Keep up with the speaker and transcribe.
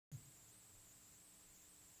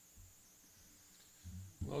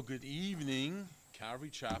Well, good evening, Calvary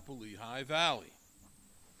Chapel, Lehigh Valley.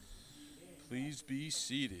 Please be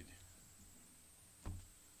seated.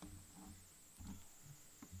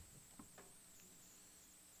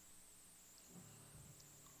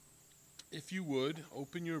 If you would,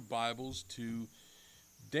 open your Bibles to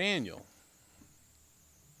Daniel.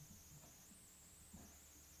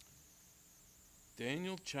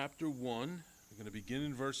 Daniel chapter 1. We're going to begin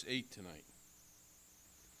in verse 8 tonight.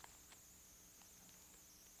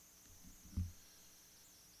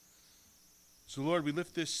 So, Lord, we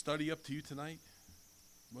lift this study up to you tonight.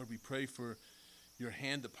 Lord, we pray for your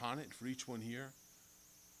hand upon it, for each one here,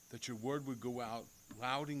 that your word would go out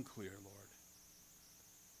loud and clear, Lord.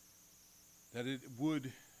 That it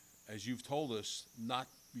would, as you've told us, not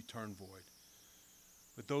return void.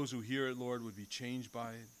 But those who hear it, Lord, would be changed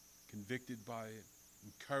by it, convicted by it,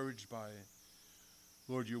 encouraged by it.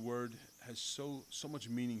 Lord, your word has so much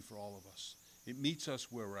meaning for all of us. It meets us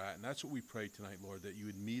where we're at, and that's what we pray tonight, Lord, that you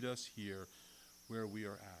would meet us here where we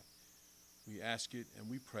are at. We ask it and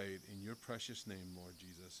we pray it in your precious name, Lord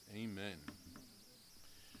Jesus. Amen.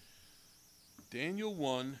 Daniel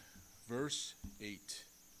 1, verse 8.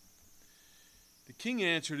 The king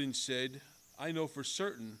answered and said, I know for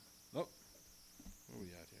certain. Oh, where are we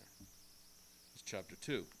at here? It's chapter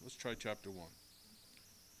 2. Let's try chapter 1.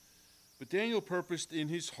 But Daniel purposed in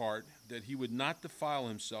his heart that he would not defile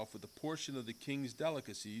himself with a portion of the king's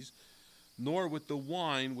delicacies, nor with the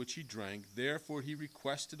wine which he drank. Therefore he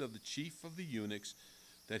requested of the chief of the eunuchs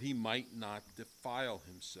that he might not defile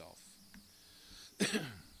himself.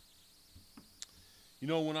 You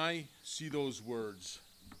know, when I see those words,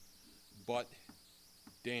 but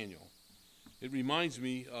Daniel, it reminds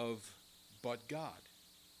me of but God,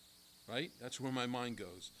 right? That's where my mind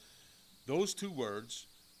goes. Those two words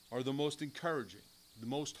are the most encouraging, the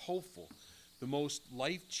most hopeful, the most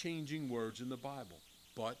life-changing words in the Bible,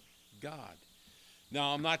 but God.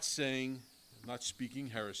 Now, I'm not speaking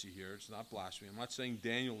heresy here. It's not blasphemy. I'm not saying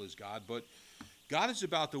Daniel is God, but God is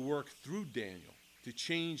about to work through Daniel to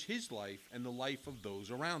change his life and the life of those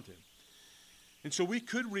around him. And so we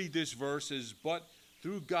could read this verse as, but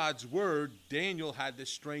through God's word, Daniel had the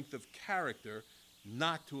strength of character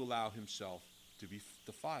not to allow himself to be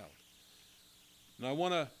defiled. And I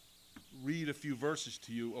want to read a few verses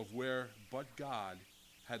to you of where but God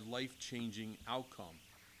had life-changing outcome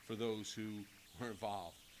for those who were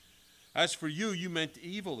involved. As for you, you meant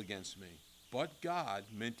evil against me, but God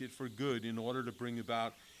meant it for good in order to bring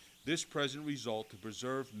about this present result, to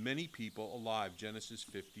preserve many people alive. Genesis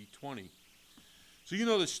 50:20. So you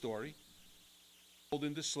know the story. Sold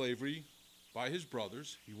into slavery by his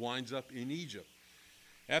brothers. He winds up in Egypt.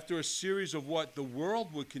 After a series of what the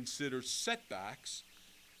world would consider setbacks,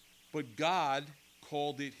 but God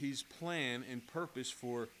called it his plan and purpose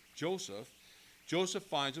for Joseph. Joseph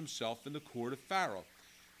finds himself in the court of Pharaoh.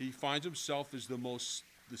 He finds himself as the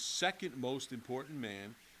second most important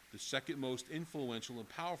man, the second most influential and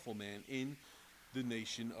powerful man in the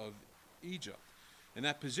nation of Egypt. And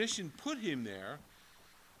that position put him there,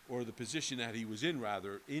 or the position that he was in,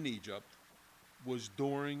 rather, in Egypt, was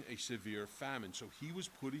during a severe famine. So he was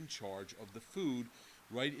put in charge of the food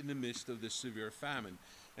right in the midst of this severe famine.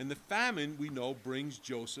 And the famine, we know, brings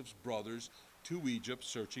Joseph's brothers to Egypt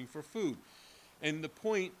searching for food. And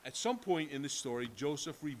at some point in the story,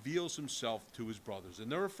 Joseph reveals himself to his brothers,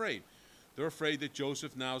 and they're afraid. They're afraid that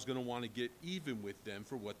Joseph now is going to want to get even with them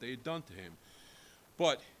for what they had done to him.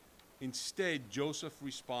 But instead, Joseph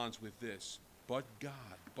responds with this, but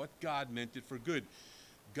God meant it for good.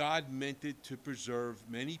 God meant it to preserve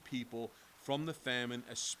many people from the famine,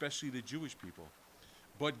 especially the Jewish people.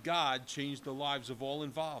 But God changed the lives of all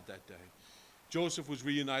involved that day. Joseph was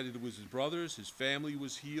reunited with his brothers, his family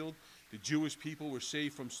was healed, the Jewish people were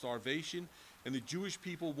saved from starvation, and the Jewish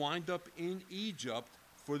people wind up in Egypt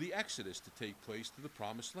for the Exodus to take place to the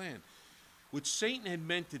Promised Land. What Satan had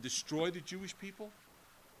meant to destroy the Jewish people,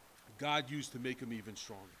 God used to make them even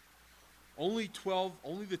stronger. Only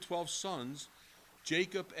the 12 sons,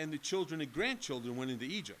 Jacob and the children and grandchildren, went into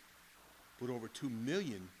Egypt, but over 2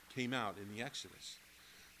 million came out in the Exodus.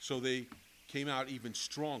 So they came out even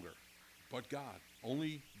stronger. But God,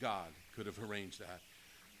 only God could have arranged that.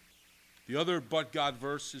 The other but God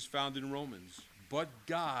verse is found in Romans. But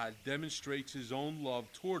God demonstrates his own love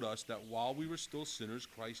toward us, that while we were still sinners,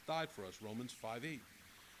 Christ died for us. Romans 5:8.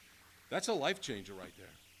 That's a life changer right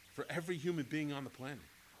there for every human being on the planet.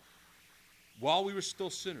 While we were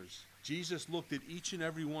still sinners, Jesus looked at each and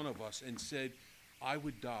every one of us and said, I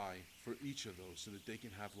would die for each of those so that they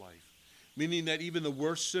can have life. Meaning that even the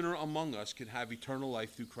worst sinner among us can have eternal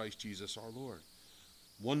life through Christ Jesus our Lord.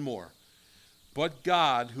 One more. But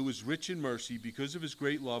God, who is rich in mercy, because of his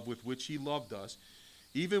great love with which he loved us,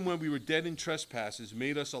 even when we were dead in trespasses,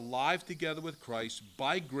 made us alive together with Christ.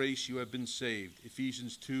 By grace you have been saved.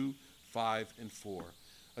 Ephesians 2, 5, and 4.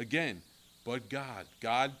 Again, but God.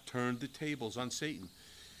 God turned the tables on Satan.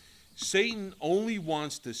 Satan only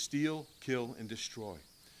wants to steal, kill, and destroy.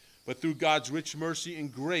 But through God's rich mercy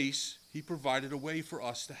and grace, he provided a way for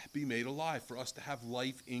us to be made alive, for us to have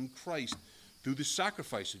life in Christ through the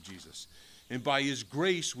sacrifice of Jesus. And by his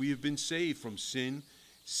grace, we have been saved from sin,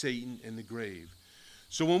 Satan, and the grave.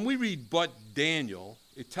 So when we read but Daniel,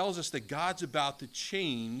 it tells us that God's about to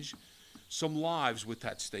change some lives with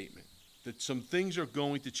that statement, that some things are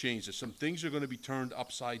going to change, that some things are going to be turned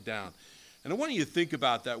upside down. And I want you to think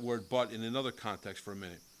about that word but in another context for a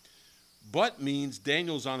minute. But means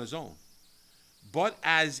Daniel's on his own. But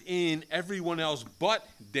as in everyone else but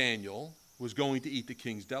Daniel was going to eat the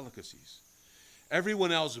king's delicacies.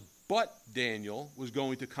 Everyone else but Daniel was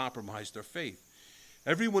going to compromise their faith.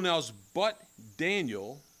 Everyone else but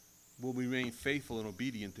Daniel will remain faithful and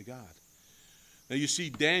obedient to God. Now you see,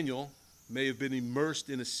 Daniel may have been immersed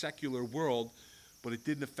in a secular world, but it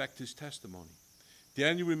didn't affect his testimony.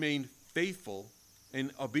 Daniel remained faithful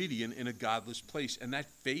and obedient in a godless place. And that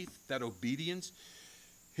faith, that obedience,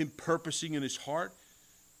 him purposing in his heart,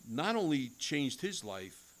 not only changed his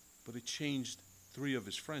life, but it changed 3 of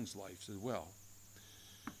his friends' lives as well.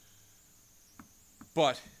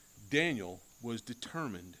 But Daniel was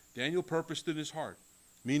determined. Daniel purposed in his heart,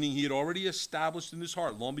 meaning he had already established in his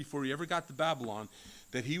heart, long before he ever got to Babylon,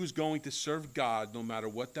 that he was going to serve God no matter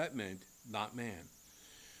what that meant, not man.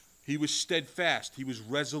 He was steadfast. He was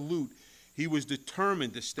resolute. He was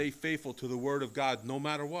determined to stay faithful to the word of God no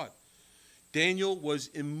matter what. Daniel was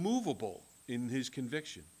immovable in his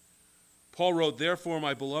conviction. Paul wrote, "Therefore,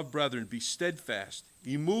 my beloved brethren, be steadfast,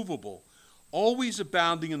 immovable, always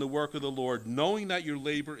abounding in the work of the Lord, knowing that your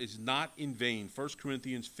labor is not in vain." 1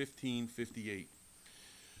 Corinthians 15:58.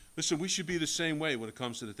 Listen, we should be the same way when it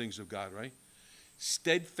comes to the things of God, right?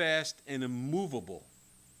 Steadfast and immovable.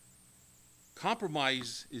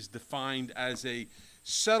 Compromise is defined as a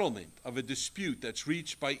settlement of a dispute that's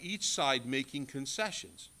reached by each side making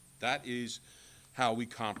concessions. That is how we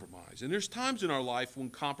compromise. And there's times in our life when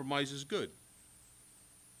compromise is good.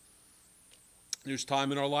 There's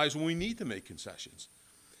time in our lives when we need to make concessions.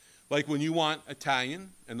 Like when you want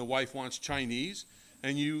Italian and the wife wants Chinese,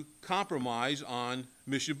 and you compromise on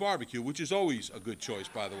Mission Barbecue, which is always a good choice,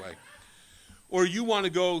 by the way. Or you want to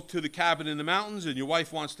go to the cabin in the mountains and your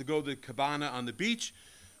wife wants to go to the cabana on the beach,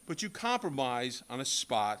 but you compromise on a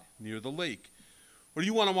spot near the lake. Or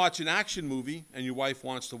you want to watch an action movie and your wife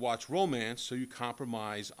wants to watch romance, so you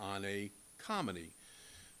compromise on a comedy.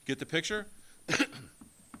 Get the picture?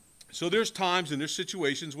 So there's times and there's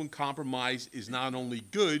situations when compromise is not only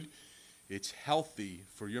good, it's healthy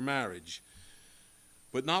for your marriage.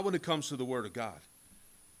 But not when it comes to the Word of God.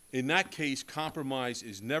 In that case, compromise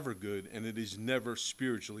is never good and it is never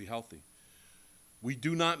spiritually healthy. We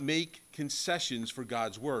do not make concessions for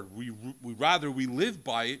God's Word. We live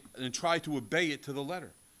by it and try to obey it to the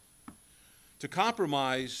letter. To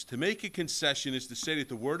compromise, to make a concession, is to say that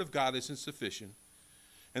the Word of God isn't sufficient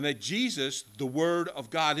and that Jesus, the Word of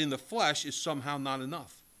God in the flesh, is somehow not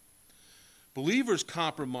enough. Believers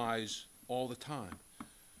compromise all the time.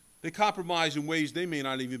 They compromise in ways they may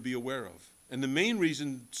not even be aware of. And the main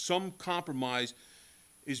reason some compromise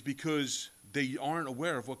is because they aren't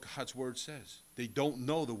aware of what God's Word says. They don't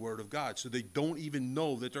know the Word of God, so they don't even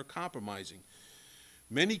know that they're compromising.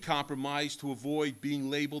 Many compromise to avoid being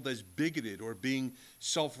labeled as bigoted or being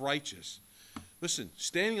self-righteous. Listen,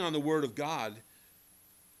 standing on the Word of God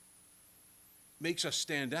makes us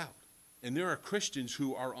stand out. And there are Christians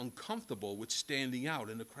who are uncomfortable with standing out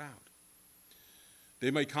in the crowd. They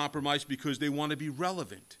might compromise because they want to be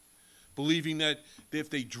relevant, believing that if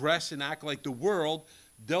they dress and act like the world,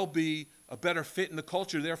 they'll be a better fit in the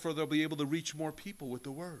culture, therefore they'll be able to reach more people with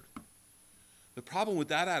the Word. The problem with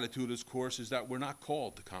that attitude, of course, is that we're not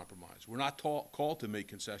called to compromise. We're not called to make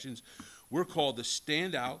concessions. We're called to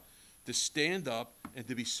stand out, to stand up, and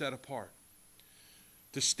to be set apart.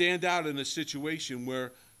 To stand out in a situation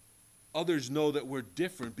where others know that we're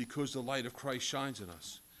different because the light of Christ shines in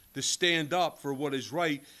us. To stand up for what is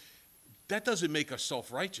right, that doesn't make us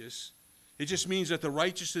self-righteous. It just means that the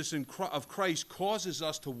righteousness of Christ causes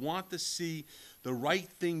us to want to see the right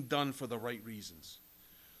thing done for the right reasons.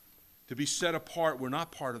 To be set apart, we're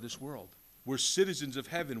not part of this world. We're citizens of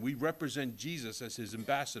heaven. We represent Jesus as his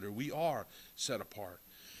ambassador. We are set apart.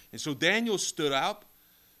 And so Daniel stood out.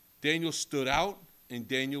 Daniel stood out, and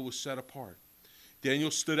Daniel was set apart.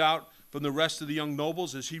 Daniel stood out from the rest of the young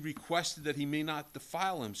nobles as he requested that he may not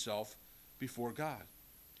defile himself before God.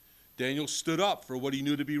 Daniel stood up for what he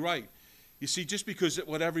knew to be right. You see, just because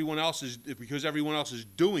everyone else is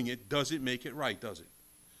doing it doesn't make it right, does it?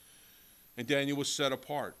 And Daniel was set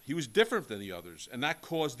apart. He was different than the others, and that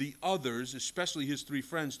caused the others, especially his three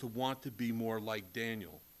friends, to want to be more like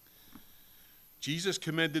Daniel. Jesus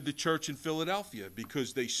commended the church in Philadelphia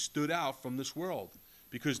because they stood out from this world,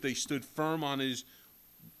 because they stood firm on his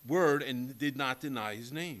word and did not deny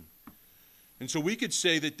his name. And so we could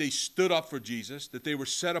say that they stood up for Jesus, that they were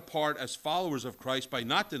set apart as followers of Christ by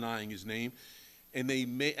not denying his name, and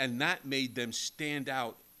that made them stand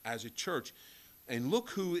out as a church. And look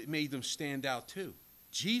who it made them stand out to.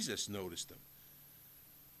 Jesus noticed them.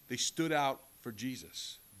 They stood out for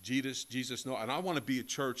Jesus. And I want to be a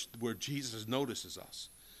church where Jesus notices us.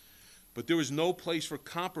 But there was no place for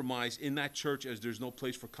compromise in that church as there's no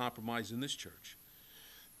place for compromise in this church.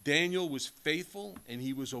 Daniel was faithful and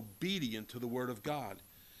he was obedient to the word of God.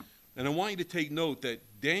 And I want you to take note that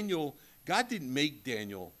God didn't make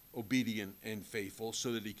Daniel obedient and faithful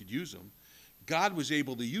so that he could use him. God was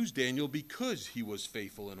able to use Daniel because he was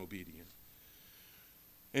faithful and obedient.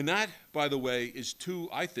 And that, by the way, is two,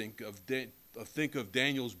 I think of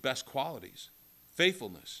Daniel's best qualities.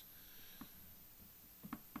 Faithfulness.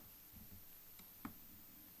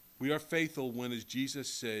 We are faithful when, as Jesus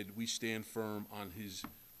said, we stand firm on his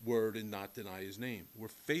word and not deny his name. We're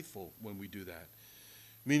faithful when we do that,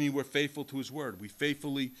 meaning we're faithful to his word. We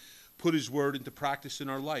faithfully put his word into practice in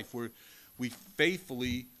our life. We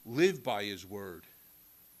faithfully live by his word,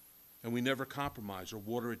 and we never compromise or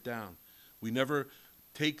water it down. We never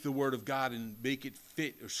take the word of God and make it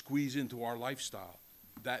fit or squeeze into our lifestyle.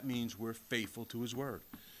 That means we're faithful to his word.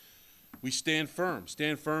 We stand firm.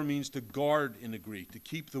 Stand firm means to guard in the Greek, to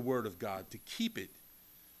keep the word of God, to keep it.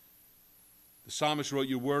 The psalmist wrote,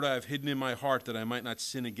 "Your word I have hidden in my heart that I might not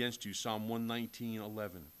sin against you," Psalm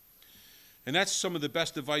 119:11. And that's some of the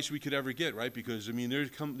best advice we could ever get, right? Because,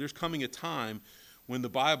 there's coming a time when the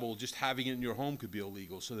Bible, just having it in your home could be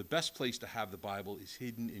illegal. So the best place to have the Bible is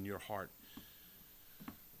hidden in your heart.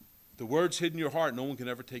 The word's hidden in your heart. No one can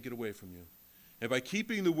ever take it away from you. And by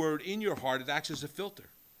keeping the word in your heart, it acts as a filter.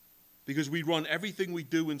 Because we run everything we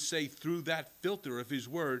do and say through that filter of his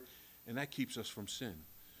word, and that keeps us from sin.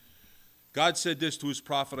 God said this to his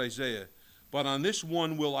prophet Isaiah, "But on this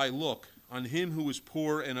one will I look, on him who is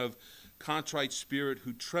poor and of contrite spirit,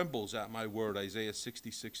 who trembles at my word," Isaiah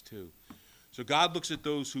 66:2. So God looks at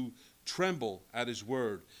those who tremble at his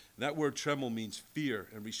word. And that word tremble means fear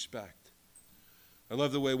and respect. I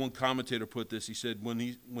love the way one commentator put this. He said,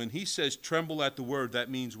 when he says tremble at the word, that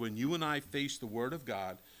means when you and I face the word of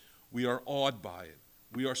God, we are awed by it.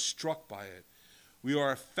 We are struck by it. We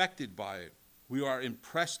are affected by it. We are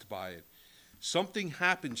impressed by it. Something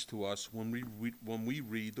happens to us when we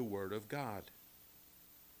read the word of God.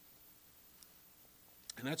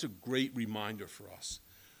 And that's a great reminder for us.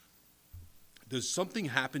 Does something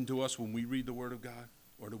happen to us when we read the word of God?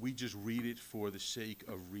 Or do we just read it for the sake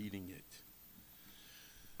of reading it?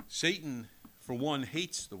 Satan, for one,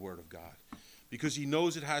 hates the word of God because he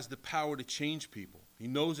knows it has the power to change people. He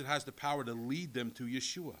knows it has the power to lead them to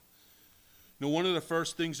Yeshua. One of the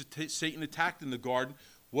first things that Satan attacked in the garden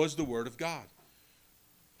was the word of God.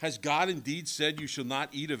 Has God indeed said you shall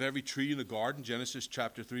not eat of every tree in the garden? Genesis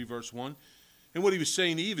chapter 3, verse 1. And what he was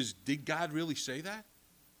saying to Eve is, did God really say that?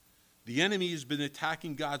 The enemy has been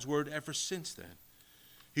attacking God's word ever since then.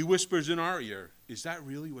 He whispers in our ear, is that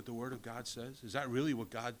really what the word of God says? Is that really what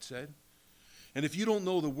God said? And if you don't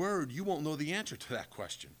know the word, you won't know the answer to that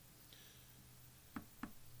question.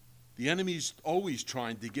 The enemy's always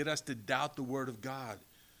trying to get us to doubt the word of God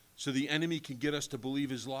so the enemy can get us to believe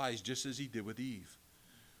his lies just as he did with Eve.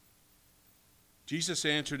 Jesus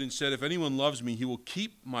answered and said, if anyone loves me, he will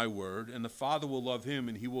keep my word, and the Father will love him,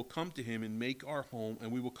 and he will come to him and make our home,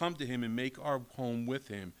 and we will come to him and make our home with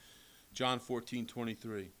him. John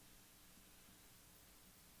 14:23.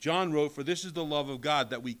 John wrote, for this is the love of God,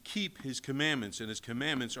 that we keep his commandments, and his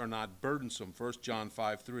commandments are not burdensome. 1 John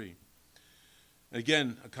 5:3.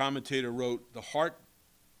 Again, a commentator wrote, the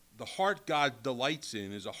heart God delights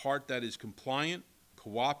in is a heart that is compliant,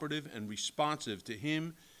 cooperative, and responsive to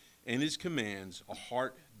him and his commands, a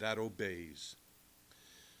heart that obeys.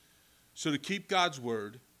 So to keep God's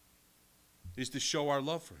word is to show our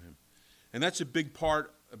love for him. And that's a big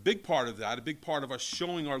part of us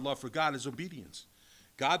showing our love for God is obedience.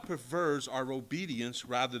 God prefers our obedience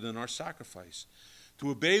rather than our sacrifice.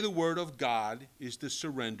 To obey the word of God is to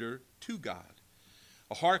surrender to God.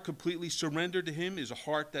 A heart completely surrendered to him is a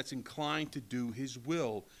heart that's inclined to do his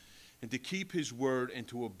will and to keep his word and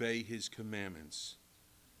to obey his commandments.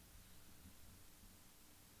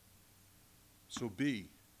 So be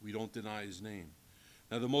We don't deny his name.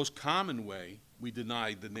 Now, the most common way we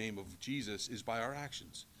deny the name of Jesus is by our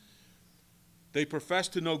actions. They profess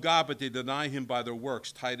to know God, but they deny him by their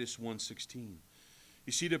works, Titus 1:16.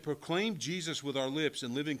 You see, to proclaim Jesus with our lips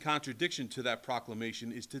and live in contradiction to that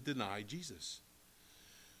proclamation is to deny Jesus.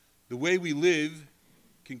 The way we live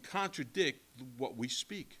can contradict what we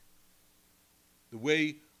speak. The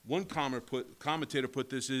way one commentator put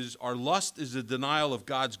this is, our lust is the denial of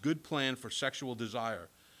God's good plan for sexual desire.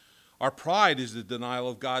 Our pride is the denial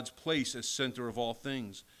of God's place as center of all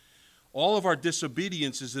things. All of our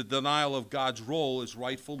disobedience is the denial of God's role as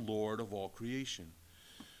rightful Lord of all creation.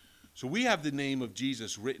 So we have the name of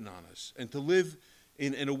Jesus written on us, and to live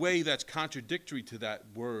in a way that's contradictory to that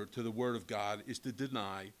word, to the word of God, is to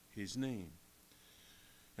deny his name.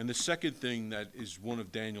 And the second thing that is one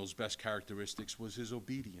of Daniel's best characteristics was his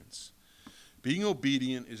obedience. Being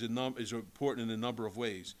obedient is important in a number of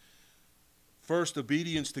ways. First,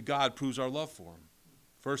 obedience to God proves our love for him.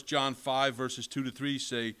 1 John 5, verses 2-3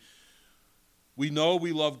 say, we know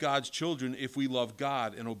we love God's children if we love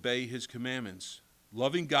God and obey his commandments.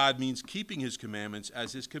 Loving God means keeping his commandments,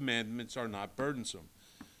 as his commandments are not burdensome.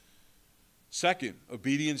 Second,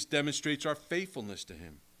 obedience demonstrates our faithfulness to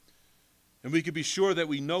him. And we can be sure that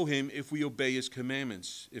we know him if we obey his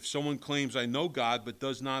commandments. If someone claims, I know God, but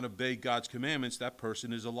does not obey God's commandments, that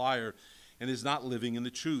person is a liar and is not living in the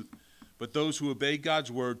truth. But those who obey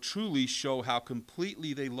God's word truly show how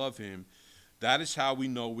completely they love him. That is how we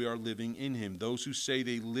know we are living in him. Those who say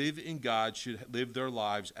they live in God should live their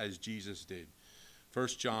lives as Jesus did. 1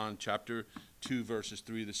 John chapter 2, verses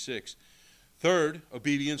 3-6. Third,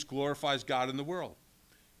 obedience glorifies God in the world.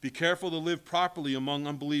 Be careful to live properly among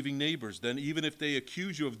unbelieving neighbors. Then even if they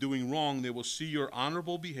accuse you of doing wrong, they will see your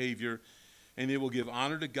honorable behavior, and they will give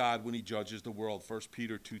honor to God when he judges the world. 1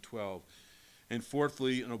 Peter 2:12. And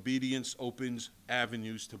fourthly, an obedience opens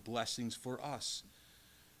avenues to blessings for us.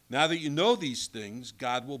 Now that you know these things,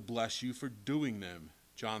 God will bless you for doing them.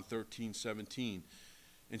 John 13:17.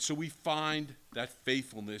 And so we find that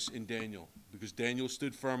faithfulness in Daniel, because Daniel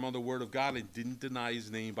stood firm on the word of God and didn't deny his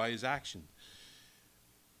name by his action.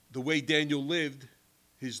 The way Daniel lived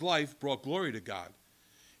his life brought glory to God.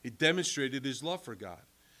 It demonstrated his love for God.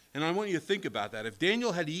 And I want you to think about that. If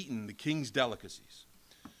Daniel had eaten the king's delicacies,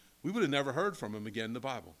 we would have never heard from him again in the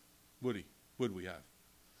Bible, would he? Would we have?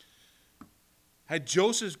 Had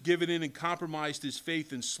Joseph given in and compromised his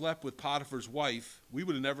faith and slept with Potiphar's wife, we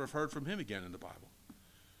would have never heard from him again in the Bible.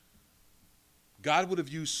 God would have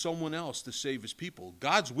used someone else to save his people.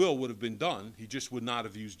 God's will would have been done. He just would not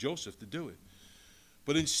have used Joseph to do it.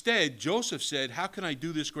 But instead, Joseph said, how can I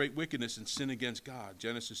do this great wickedness and sin against God?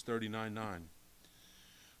 Genesis 39:9.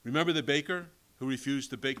 Remember the baker who refused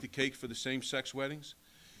to bake the cake for the same-sex weddings?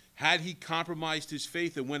 Had he compromised his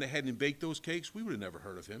faith and went ahead and baked those cakes, we would have never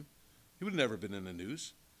heard of him. He would have never been in the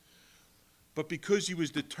news. But because he was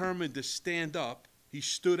determined to stand up, he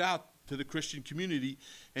stood out to the Christian community,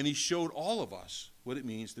 and he showed all of us what it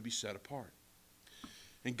means to be set apart.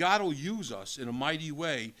 And God will use us in a mighty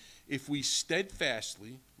way if we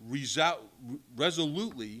steadfastly,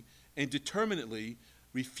 resolutely, and determinedly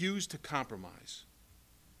refuse to compromise.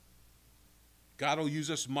 God will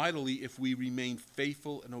use us mightily if we remain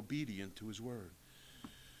faithful and obedient to his word.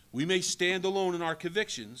 We may stand alone in our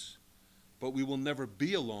convictions, but we will never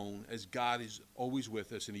be alone, as God is always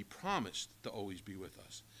with us, and he promised to always be with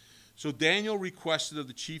us. So Daniel requested of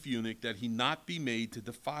the chief eunuch that he not be made to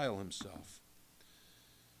defile himself.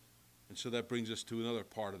 And so that brings us to another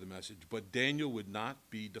part of the message. But Daniel would not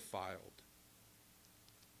be defiled.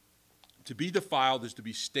 To be defiled is to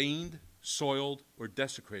be stained, soiled, or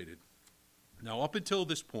desecrated. Now, up until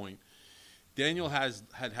this point, Daniel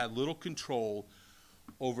had little control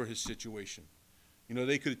over his situation. You know,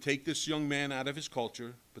 they could take this young man out of his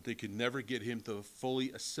culture, but they could never get him to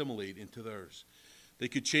fully assimilate into theirs. They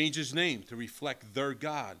could change his name to reflect their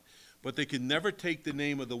God, but they could never take the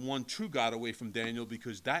name of the one true God away from Daniel,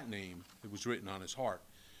 because that name, it was written on his heart.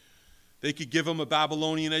 They could give him a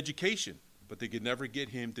Babylonian education, but they could never get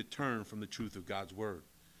him to turn from the truth of God's word.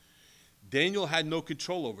 Daniel had no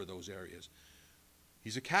control over those areas.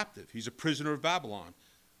 He's a captive. He's a prisoner of Babylon.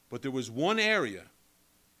 But there was one area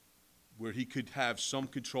where he could have some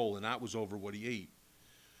control, and that was over what he ate.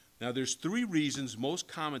 Now, there's three reasons most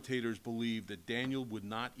commentators believe that Daniel would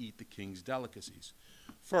not eat the king's delicacies.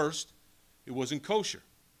 First, it wasn't kosher.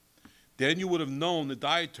 Daniel would have known the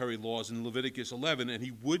dietary laws in Leviticus 11, and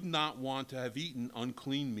he would not want to have eaten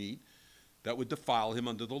unclean meat that would defile him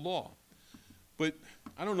under the law. But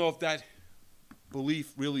I don't know if that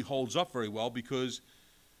belief really holds up very well, because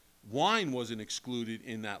wine wasn't excluded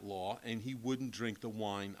in that law, and he wouldn't drink the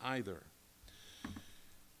wine either.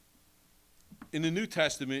 in the New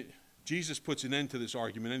Testament, Jesus puts an end to this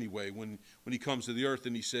argument anyway when he comes to the earth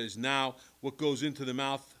and he says, now what goes into the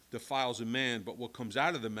mouth defiles a man, but what comes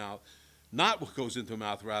out of the mouth, not what goes into the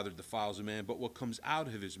mouth rather defiles a man, but what comes out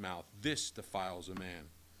of his mouth, this defiles a man.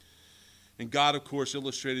 And God, of course,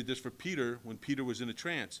 illustrated this for Peter when Peter was in a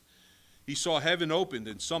trance. He saw heaven opened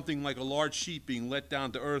and something like a large sheet being let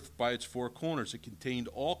down to earth by its four corners. It contained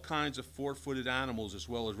all kinds of four-footed animals as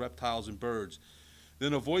well as reptiles and birds.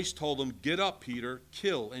 Then a voice told him, get up, Peter,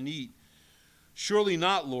 kill and eat. Surely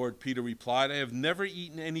not, Lord, Peter replied. I have never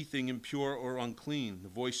eaten anything impure or unclean. The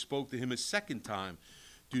voice spoke to him a second time.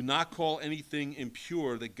 Do not call anything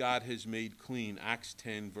impure that God has made clean. Acts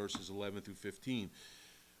 10, verses 11 through 15.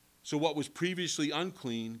 So what was previously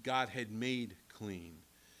unclean, God had made clean.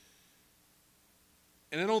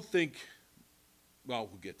 And I don't think, well,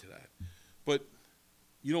 we'll get to that. But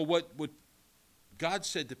you know what God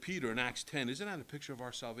said to Peter in Acts 10, isn't that a picture of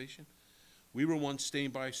our salvation? We were once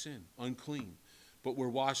stained by sin, unclean. But we're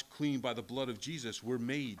washed clean by the blood of Jesus. We're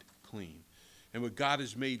made clean. And what God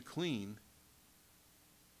has made clean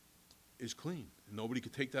is clean. And nobody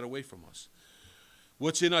can take that away from us.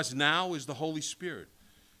 What's in us now is the Holy Spirit.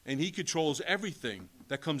 And he controls everything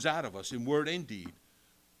that comes out of us in word and deed,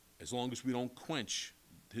 as long as we don't quench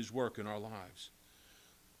his work in our lives.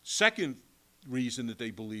 Second reason that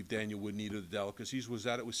they believed Daniel wouldn't eat of the delicacies was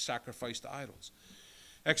that it was sacrificed to idols.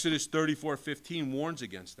 Exodus 34:15 warns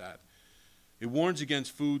against that. It warns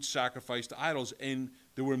against food sacrificed to idols, and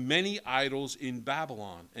there were many idols in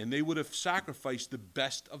Babylon, and they would have sacrificed the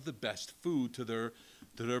best of the best food to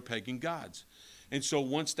their pagan gods. And so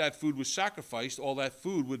once that food was sacrificed, all that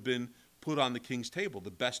food would have been put on the king's table,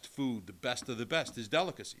 the best food, the best of the best, his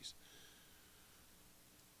delicacies.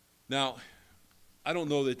 Now, I don't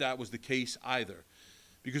know that that was the case either,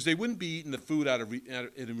 because they wouldn't be eating the food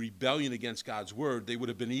in rebellion against God's word. They would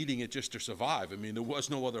have been eating it just to survive. I mean, there was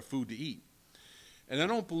no other food to eat. And I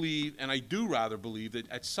don't believe, and I do rather believe, that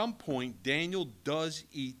at some point Daniel does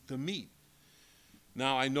eat the meat.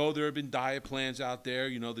 Now, I know there have been diet plans out there,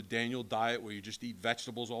 you know, the Daniel diet where you just eat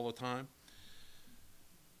vegetables all the time.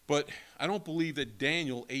 But I don't believe that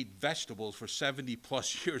Daniel ate vegetables for 70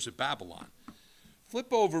 plus years at Babylon.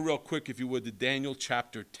 Flip over real quick, if you would, to Daniel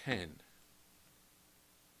chapter 10.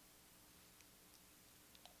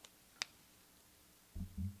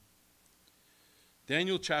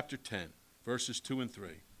 Daniel chapter 10, verses 2 and 3.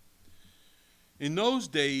 In those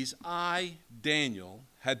days, I, Daniel,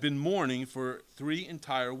 had been mourning for 3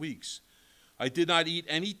 entire weeks. I did not eat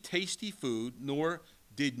any tasty food, nor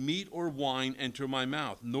did meat or wine enter my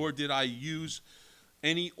mouth, nor did I use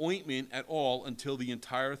any ointment at all until the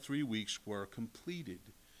entire 3 weeks were completed.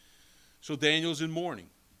 So Daniel's in mourning.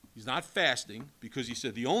 He's not fasting because he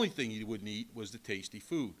said the only thing he wouldn't eat was the tasty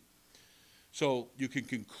food. So you can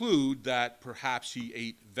conclude that perhaps he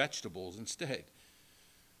ate vegetables instead.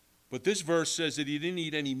 But this verse says that he didn't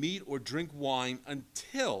eat any meat or drink wine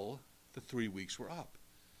until the 3 weeks were up,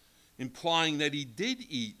 implying that he did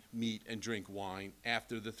eat meat and drink wine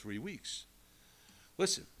after the 3 weeks.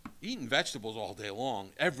 Listen, eating vegetables all day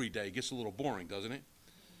long, every day, gets a little boring, doesn't it?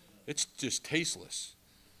 It's just tasteless.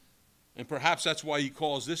 And perhaps that's why he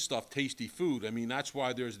calls this stuff tasty food. I mean, that's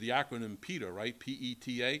why there's the acronym PETA, right?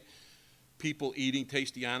 P-E-T-A, people eating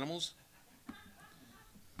tasty animals.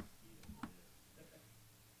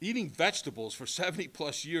 Eating vegetables for 70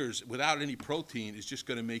 plus years without any protein is just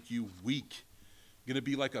going to make you weak. You're going to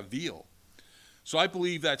be like a veal. So I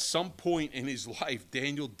believe that at some point in his life,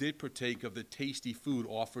 Daniel did partake of the tasty food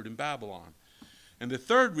offered in Babylon. And the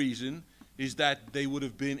third reason is that they would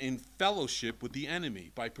have been in fellowship with the enemy.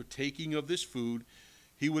 By partaking of this food,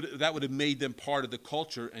 that would have made them part of the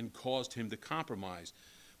culture and caused him to compromise.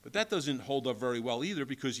 But that doesn't hold up very well either,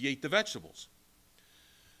 because he ate the vegetables.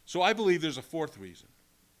 So I believe there's a fourth reason.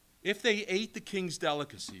 If they ate the king's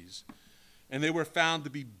delicacies and they were found to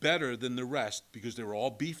be better than the rest because they were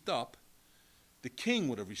all beefed up, the king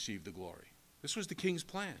would have received the glory. This was the king's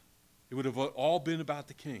plan. It would have all been about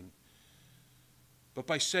the king. But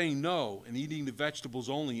by saying no and eating the vegetables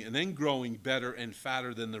only and then growing better and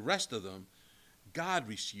fatter than the rest of them, God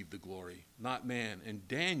received the glory, not man. And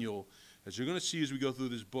Daniel, as you're going to see as we go through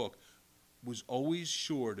this book, was always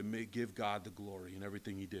sure to give God the glory in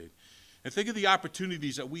everything he did. And think of the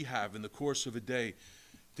opportunities that we have in the course of a day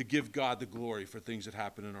to give God the glory for things that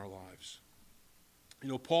happen in our lives. You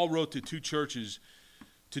know, Paul wrote to 2 churches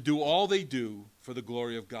to do all they do for the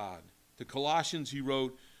glory of God. To Colossians, he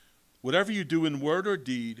wrote, whatever you do in word or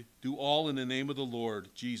deed, do all in the name of the Lord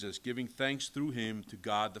Jesus, giving thanks through him to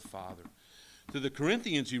God the Father. To the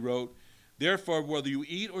Corinthians, he wrote, therefore, whether you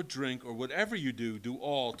eat or drink or whatever you do, do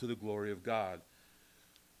all to the glory of God.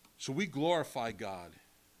 So we glorify God,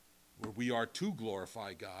 or we are to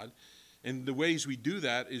glorify God. And the ways we do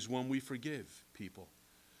that is when we forgive people.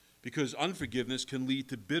 Because unforgiveness can lead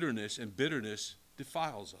to bitterness, and bitterness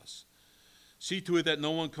defiles us. See to it that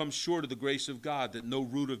no one comes short of the grace of God, that no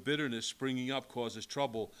root of bitterness springing up causes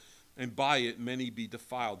trouble, and by it many be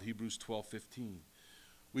defiled. Hebrews 12:15.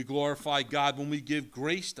 We glorify God when we give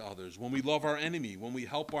grace to others, when we love our enemy, when we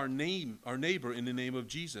help our neighbor in the name of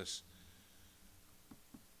Jesus.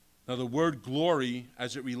 Now, the word glory,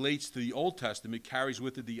 as it relates to the Old Testament, carries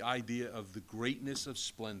with it the idea of the greatness of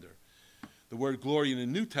splendor. The word glory in the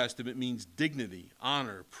New Testament means dignity,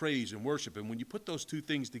 honor, praise, and worship. And when you put those two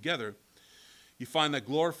things together, you find that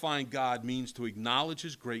glorifying God means to acknowledge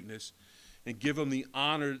his greatness and give him the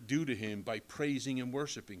honor due to him by praising and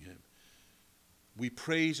worshiping him. We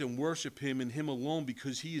praise and worship him and him alone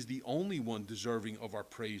because he is the only one deserving of our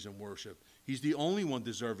praise and worship. He's the only one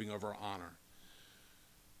deserving of our honor.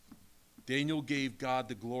 Daniel gave God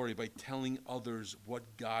the glory by telling others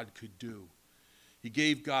what God could do. He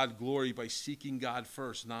gave God glory by seeking God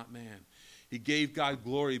first, not man. He gave God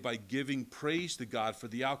glory by giving praise to God for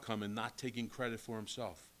the outcome and not taking credit for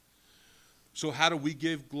himself. So how do we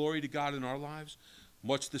give glory to God in our lives?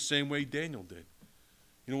 Much the same way Daniel did.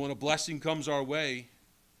 You know, when a blessing comes our way,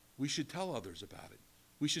 we should tell others about it.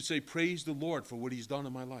 We should say, praise the Lord for what he's done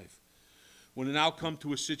in my life. When an outcome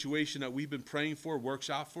to a situation that we've been praying for works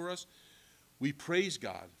out for us, we praise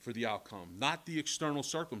God for the outcome, not the external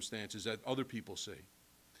circumstances that other people see.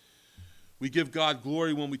 We give God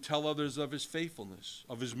glory when we tell others of his faithfulness,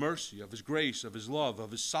 of his mercy, of his grace, of his love,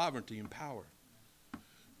 of his sovereignty and power.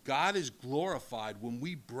 God is glorified when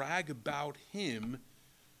we brag about him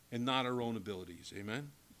and not our own abilities.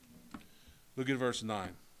 Amen? Look at verse 9.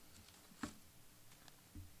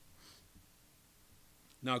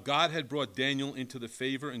 Now God had brought Daniel into the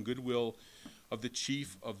favor and goodwill of the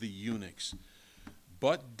chief of the eunuchs.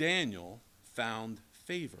 But Daniel found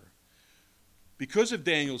favor. Because of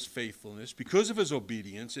Daniel's faithfulness, because of his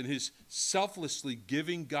obedience, and his selflessly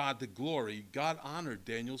giving God the glory, God honored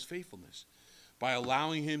Daniel's faithfulness by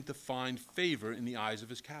allowing him to find favor in the eyes of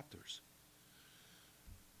his captors.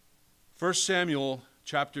 1 Samuel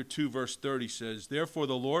chapter 2, verse 30 says, Therefore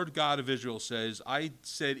the Lord God of Israel says, I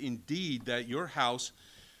said indeed that your house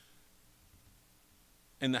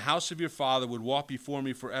and the house of your father would walk before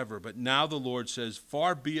me forever. But now the Lord says,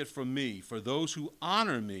 Far be it from me, for those who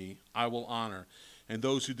honor me I will honor, and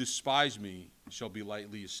those who despise me shall be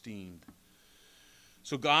lightly esteemed.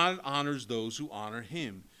 So God honors those who honor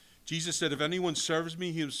him. Jesus said, If anyone serves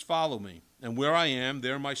me, he must follow me. And where I am,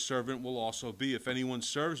 there my servant will also be. If anyone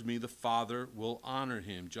serves me, the Father will honor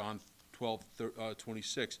him. John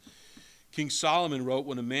 12:26. King Solomon wrote,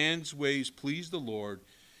 When a man's ways please the Lord,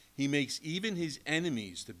 he makes even his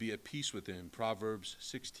enemies to be at peace with him. Proverbs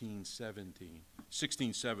 16:7.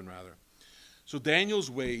 So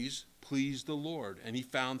Daniel's ways pleased the Lord, and he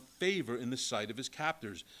found favor in the sight of his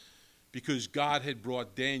captors, because God had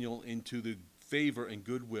brought Daniel into the favor and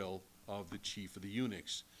goodwill of the chief of the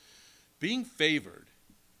eunuchs. Being favored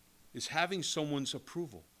is having someone's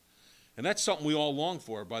approval. And that's something we all long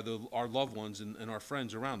for by our loved ones and our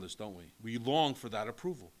friends around us, don't we? We long for that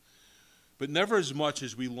approval. But never as much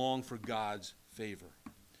as we long for God's favor.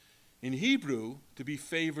 In Hebrew, to be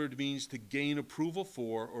favored means to gain approval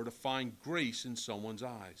for or to find grace in someone's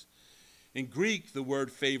eyes. In Greek, the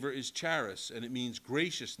word favor is charis, and it means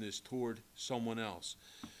graciousness toward someone else.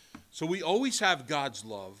 So we always have God's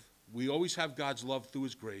love. We always have God's love through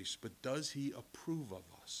his grace, but does he approve of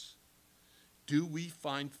us? Do we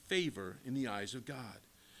find favor in the eyes of God?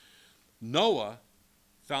 Noah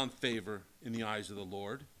found favor in the eyes of the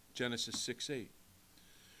Lord, Genesis 6:8.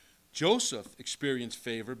 Joseph experienced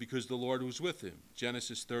favor because the Lord was with him,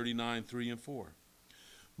 Genesis 39:3-4.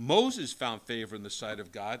 Moses found favor in the sight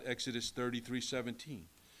of God, Exodus 33:17.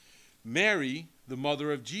 Mary, the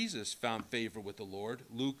mother of Jesus, found favor with the Lord,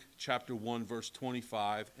 Luke chapter 1, verse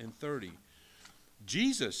 25 and 30.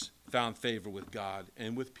 Jesus found favor with God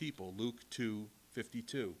and with people, Luke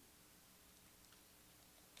 2:52.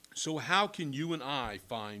 So how can you and I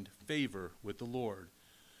find favor with the Lord?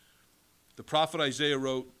 The prophet Isaiah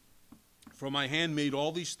wrote, For my hand made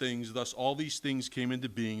all these things, thus all these things came into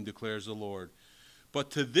being, declares the Lord. But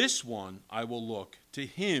to this one I will look, to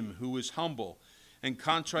him who is humble and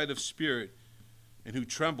contrite of spirit, and who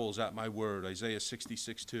trembles at my word, Isaiah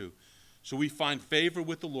 66:2. So we find favor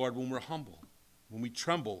with the Lord when we're humble, when we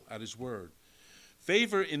tremble at his word.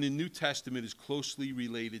 Favor in the New Testament is closely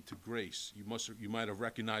related to grace. You might have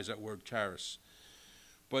recognized that word, charis.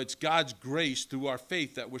 But it's God's grace through our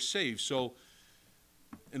faith that we're saved. So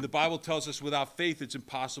And the Bible tells us without faith it's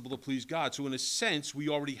impossible to please God. So in a sense, we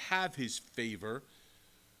already have his favor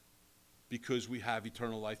because we have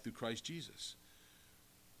eternal life through Christ Jesus.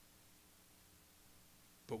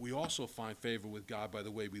 But we also find favor with God by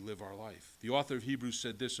the way we live our life. The author of Hebrews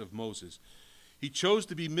said this of Moses: he chose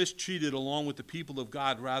to be mistreated along with the people of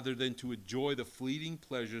God rather than to enjoy the fleeting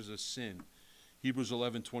pleasures of sin. Hebrews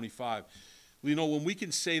 11:25. You know, when we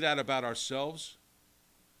can say that about ourselves,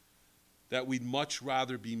 that we'd much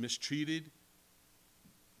rather be mistreated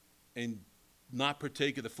and not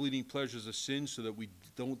partake of the fleeting pleasures of sin so that we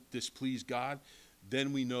don't displease God,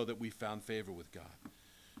 then we know that we found favor with God.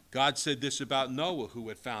 God said this about Noah, who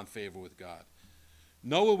had found favor with God.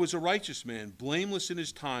 Noah was a righteous man, blameless in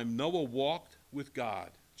his time. Noah walked with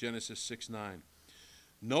God, Genesis 6:9.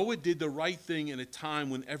 Noah did the right thing in a time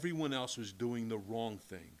when everyone else was doing the wrong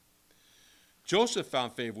thing. Joseph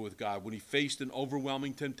found favor with God when he faced an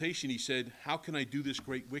overwhelming temptation. He said, how can I do this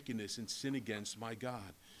great wickedness and sin against my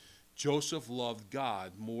God? Joseph loved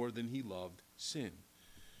God more than he loved sin.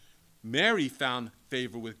 Mary found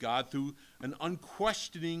favor with God through an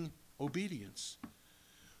unquestioning obedience.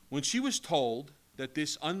 When she was told that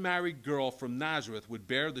this unmarried girl from Nazareth would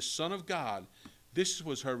bear the Son of God, this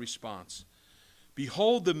was her response: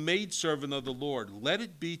 behold the maidservant of the Lord, let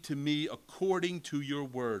it be to me according to your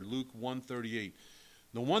word. Luke 1:38.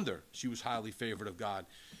 No wonder she was highly favored of God.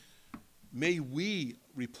 May we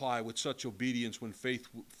reply with such obedience when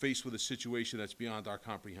faced with a situation that's beyond our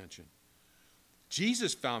comprehension.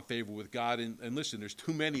 Jesus found favor with God, and listen, there's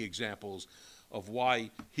too many examples of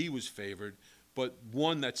why he was favored, but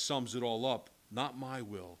one that sums it all up: not my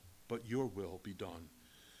will, but your will be done.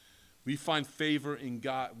 We find favor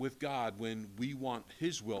with God when we want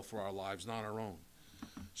his will for our lives, not our own.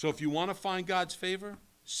 So if you want to find God's favor,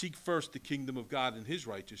 seek first the kingdom of God and his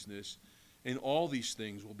righteousness, and all these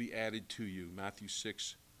things will be added to you. Matthew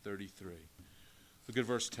 6:33. Look at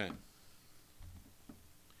verse 10.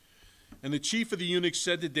 And the chief of the eunuchs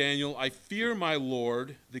said to Daniel, I fear my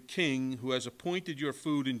lord, the king, who has appointed your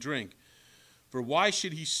food and drink. For why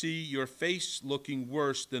should he see your face looking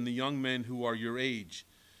worse than the young men who are your age?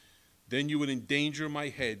 Then you would endanger my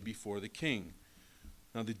head before the king.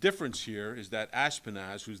 Now the difference here is that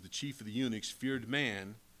Ashpenaz, who's the chief of the eunuchs, feared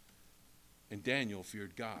man, and Daniel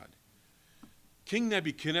feared God. King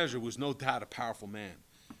Nebuchadnezzar was no doubt a powerful man.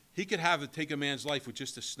 He could take a man's life with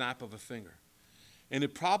just a snap of a finger. And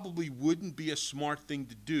it probably wouldn't be a smart thing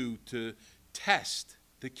to do to test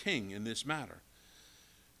the king in this matter.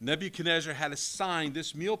 Nebuchadnezzar had assigned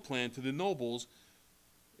this meal plan to the nobles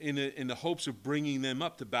in the hopes of bringing them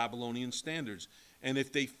up to Babylonian standards. And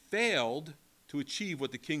if they failed to achieve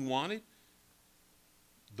what the king wanted,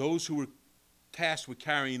 those who were tasked with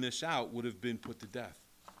carrying this out would have been put to death.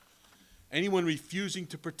 Anyone refusing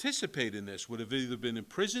to participate in this would have either been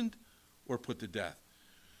imprisoned or put to death.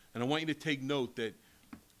 And I want you to take note that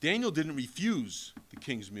Daniel didn't refuse the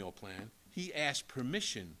king's meal plan. He asked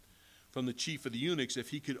permission from the chief of the eunuchs if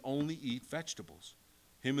he could only eat vegetables,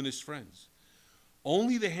 him and his friends.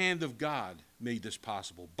 Only the hand of God made this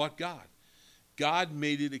possible, but God. God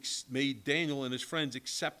made Daniel and his friends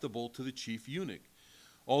acceptable to the chief eunuch.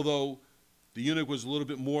 Although the eunuch was a little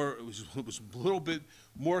bit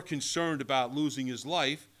more concerned about losing his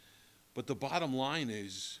life, but the bottom line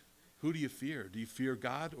is, who do you fear? Do you fear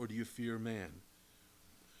God or do you fear man?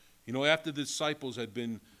 You know, after the disciples had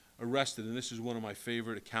been arrested, and this is one of my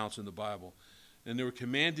favorite accounts in the Bible, and they were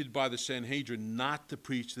commanded by the Sanhedrin not to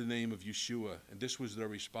preach the name of Yeshua, and this was their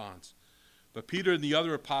response. But Peter and the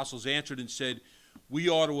other apostles answered and said, we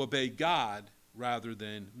ought to obey God rather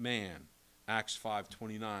than man. Acts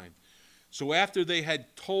 5:29. So after they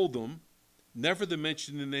had told them never to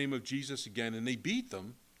mention the name of Jesus again, and they beat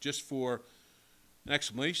them just for an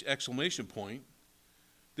exclamation point,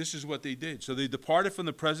 this is what they did. So they departed from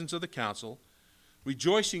the presence of the council,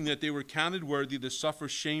 rejoicing that they were counted worthy to suffer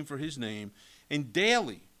shame for his name, and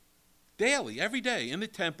daily, every day, in the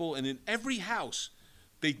temple and in every house,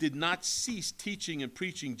 they did not cease teaching and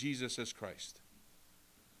preaching Jesus as Christ.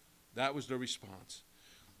 That was their response.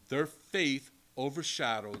 Their faith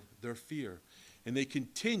overshadowed their fear, and they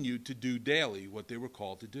continued to do daily what they were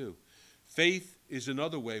called to do. Faith is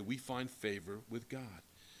another way we find favor with God.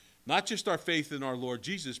 Not just our faith in our Lord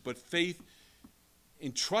Jesus, but faith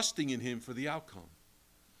in trusting in him for the outcome.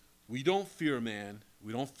 We don't fear man.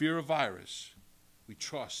 We don't fear a virus. We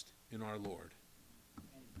trust in our Lord.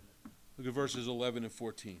 Look at verses 11 and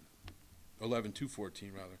 14. 11 to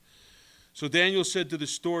 14, rather. So Daniel said to the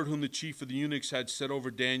steward whom the chief of the eunuchs had set over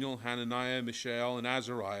Daniel, Hananiah, Mishael, and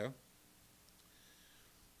Azariah,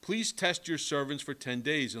 please test your servants for 10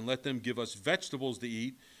 days and let them give us vegetables to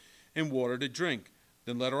eat and water to drink.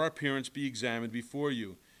 Then let our appearance be examined before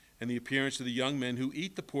you, and the appearance of the young men who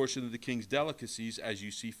eat the portion of the king's delicacies as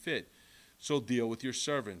you see fit. So deal with your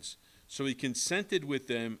servants. So he consented with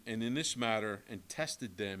them, and in this matter, and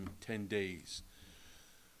tested them 10 days.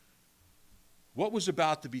 What was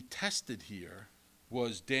about to be tested here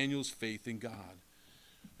was Daniel's faith in God.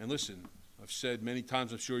 And listen, I've said many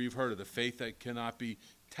times, I'm sure you've heard of the faith that cannot be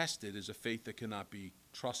tested is a faith that cannot be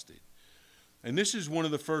trusted. And this is one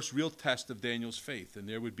of the first real tests of Daniel's faith, and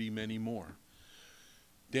there would be many more.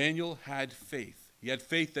 Daniel had faith. He had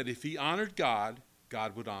faith that if he honored God,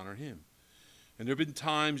 God would honor him. And there have been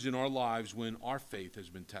times in our lives when our faith has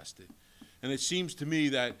been tested. And it seems to me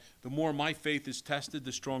that the more my faith is tested,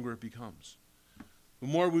 the stronger it becomes. The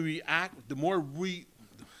more we react, let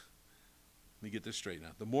me get this straight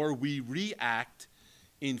now. The more we react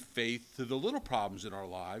in faith to the little problems in our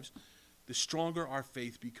lives, the stronger our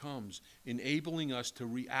faith becomes, enabling us to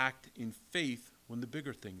react in faith when the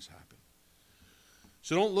bigger things happen.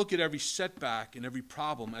 So don't look at every setback and every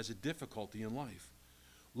problem as a difficulty in life.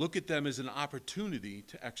 Look at them as an opportunity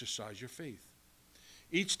to exercise your faith.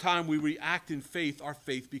 Each time we react in faith, our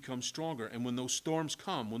faith becomes stronger. And when those storms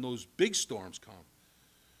come, when those big storms come,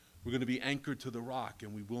 we're going to be anchored to the rock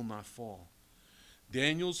and we will not fall.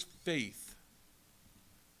 Daniel's faith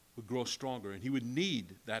would grow stronger, and he would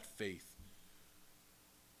need that faith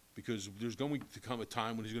because there's going to come a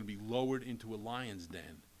time when he's going to be lowered into a lion's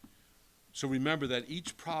den. So remember that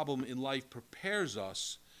each problem in life prepares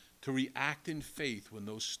us to react in faith when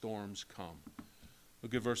those storms come.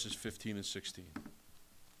 Look at verses 15 and 16.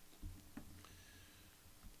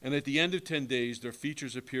 And at the end of 10 days, their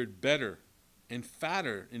features appeared better and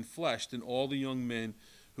fatter in flesh than all the young men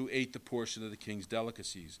who ate the portion of the king's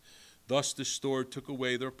delicacies. Thus the steward took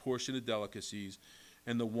away their portion of delicacies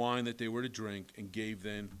and the wine that they were to drink and gave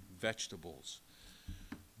them vegetables.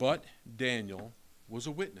 But Daniel was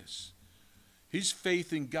a witness. His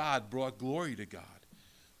faith in God brought glory to God.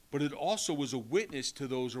 But it also was a witness to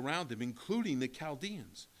those around him, including the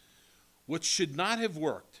Chaldeans. What should not have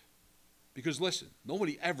worked, because listen,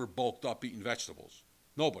 nobody ever bulked up eating vegetables.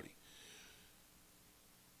 Nobody.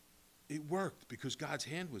 It worked because God's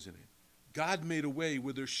hand was in it. God made a way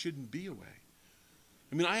where there shouldn't be a way.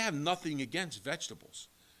 I mean, I have nothing against vegetables,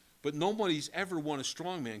 but nobody's ever won a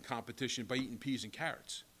strongman competition by eating peas and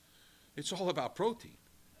carrots. It's all about protein.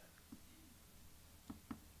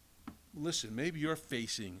 Listen, maybe you're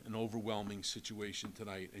facing an overwhelming situation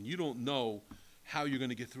tonight and you don't know how you're going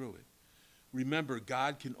to get through it. Remember,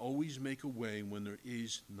 God can always make a way when there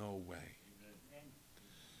is no way.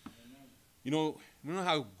 You know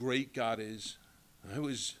how great God is? I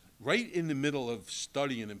was right in the middle of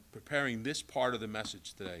studying and preparing this part of the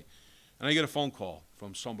message today, and I get a phone call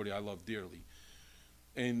from somebody I love dearly.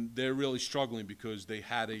 And they're really struggling because they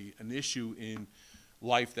had an issue in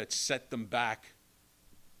life that set them back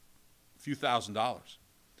a few $1,000s.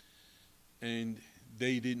 And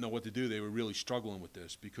they didn't know what to do. They were really struggling with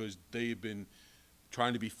this because they had been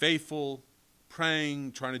trying to be faithful,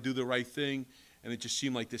 praying, trying to do the right thing, and it just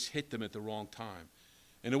seemed like this hit them at the wrong time.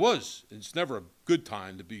 And it was. It's never a good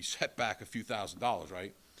time to be set back a few $1,000s,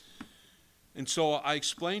 right? And so I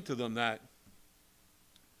explained to them that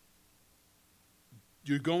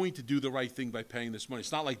you're going to do the right thing by paying this money.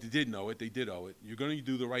 It's not like they didn't owe it. They did owe it. You're going to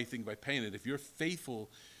do the right thing by paying it. If you're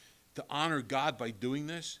faithful to honor God by doing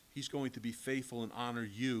this, he's going to be faithful and honor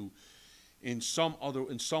you in some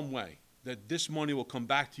way, that this money will come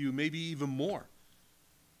back to you, maybe even more.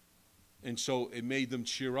 And so it made them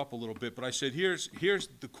cheer up a little bit. But I said, here's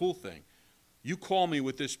the cool thing. You call me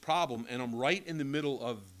with this problem, and I'm right in the middle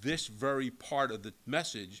of this very part of the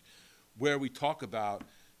message where we talk about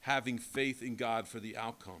having faith in God for the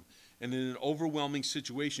outcome. And in an overwhelming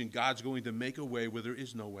situation, God's going to make a way where there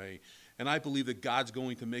is no way. And I believe that God's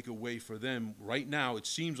going to make a way for them. Right now, it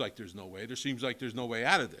seems like there's no way. There seems like there's no way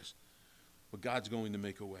out of this. But God's going to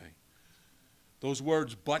make a way. Those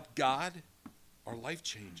words, but God, are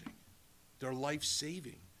life-changing. They're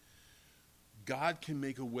life-saving. God can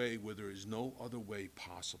make a way where there is no other way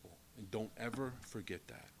possible. And don't ever forget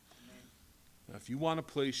that. Now, if you want to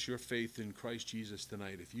place your faith in Christ Jesus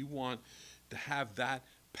tonight, if you want to have that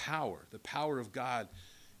power, the power of God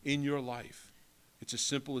in your life, it's as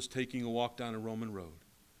simple as taking a walk down a Roman road.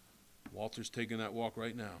 Walter's taking that walk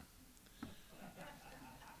right now.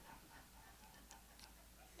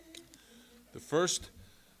 The first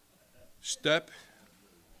step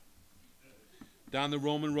down the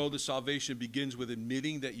Roman road to salvation begins with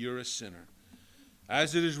admitting that you're a sinner.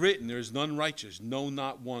 As it is written, there is none righteous, no,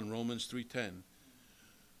 not one, Romans 3:10.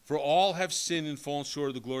 For all have sinned and fallen short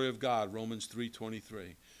of the glory of God, Romans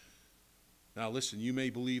 3:23. Now listen, you may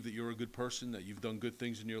believe that you're a good person, that you've done good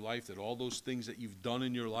things in your life, that all those things that you've done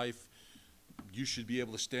in your life, you should be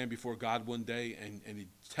able to stand before God one day and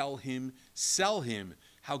tell him, sell him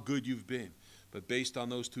how good you've been. But based on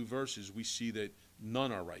those two verses, we see that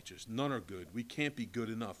none are righteous, none are good. We can't be good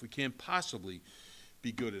enough. We can't possibly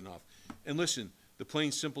be good enough. And listen, the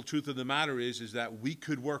plain, simple truth of the matter is that we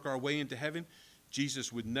could work our way into heaven.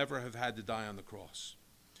 Jesus would never have had to die on the cross.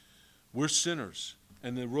 We're sinners.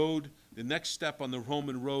 And the next step on the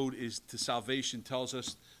Roman road is to salvation, tells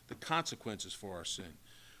us the consequences for our sin.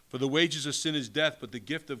 For the wages of sin is death, but the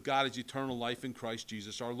gift of God is eternal life in Christ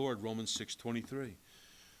Jesus our Lord, Romans 6:23.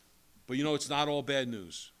 But you know, it's not all bad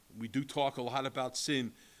news. We do talk a lot about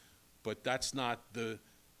sin, but that's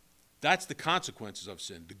the consequences of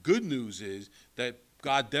sin. The good news is that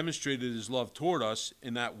God demonstrated his love toward us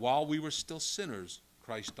in that while we were still sinners,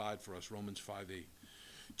 Christ died for us, Romans 5:8.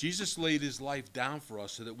 Jesus laid his life down for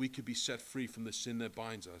us so that we could be set free from the sin that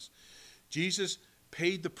binds us. Jesus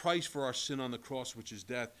paid the price for our sin on the cross, which is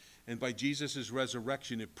death, and by Jesus'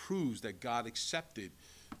 resurrection, it proves that God accepted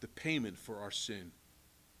the payment for our sin.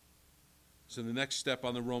 So the next step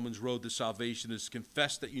on the Romans road to salvation is to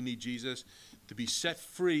confess that you need Jesus to be set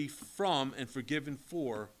free from and forgiven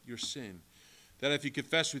for your sin. That if you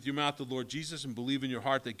confess with your mouth the Lord Jesus and believe in your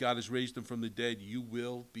heart that God has raised him from the dead, you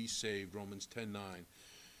will be saved, Romans 10:9.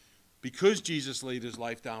 Because Jesus laid his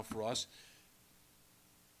life down for us,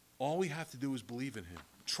 all we have to do is believe in him,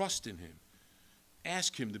 trust in him,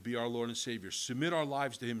 ask him to be our Lord and Savior, submit our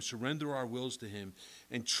lives to him, surrender our wills to him,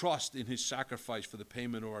 and trust in his sacrifice for the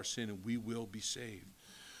payment of our sin, and we will be saved.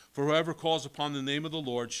 For whoever calls upon the name of the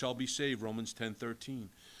Lord shall be saved, Romans 10:13.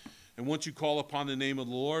 And once you call upon the name of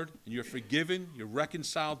the Lord, and you're forgiven, you're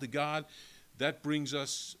reconciled to God, that brings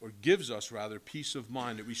us, or gives us rather, peace of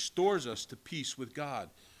mind. It restores us to peace with God.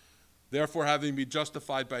 Therefore, having been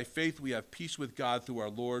justified by faith, we have peace with God through our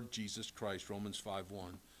Lord Jesus Christ, Romans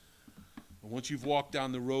 5:1. And once you've walked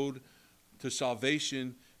down the road to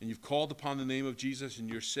salvation and you've called upon the name of Jesus and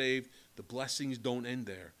you're saved, the blessings don't end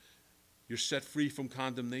there. You're set free from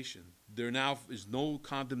condemnation. There now is no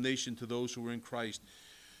condemnation to those who are in Christ.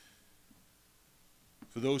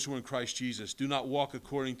 For those who are in Christ Jesus, do not walk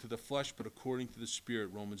according to the flesh, but according to the Spirit,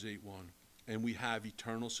 Romans 8:1. And we have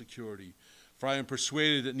eternal security. For I am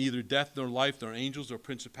persuaded that neither death nor life, nor angels, nor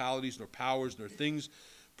principalities, nor powers, nor things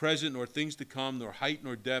present, nor things to come, nor height,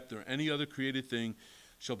 nor depth, nor any other created thing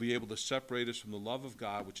shall be able to separate us from the love of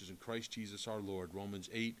God, which is in Christ Jesus our Lord, Romans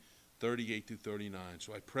 8:38-39.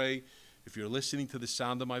 So I pray, if you're listening to the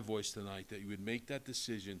sound of my voice tonight, that you would make that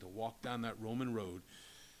decision to walk down that Roman road.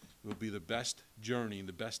 It will be the best journey and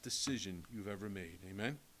the best decision you've ever made.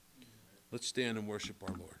 Amen? Let's stand and worship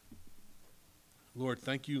our Lord. Lord,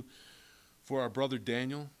 thank you for our brother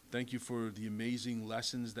Daniel. Thank you for the amazing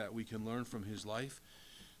lessons that we can learn from his life.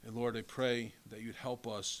 And Lord, I pray that you'd help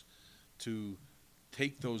us to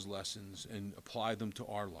take those lessons and apply them to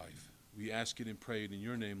our life. We ask it and pray it in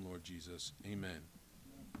your name, Lord Jesus. Amen.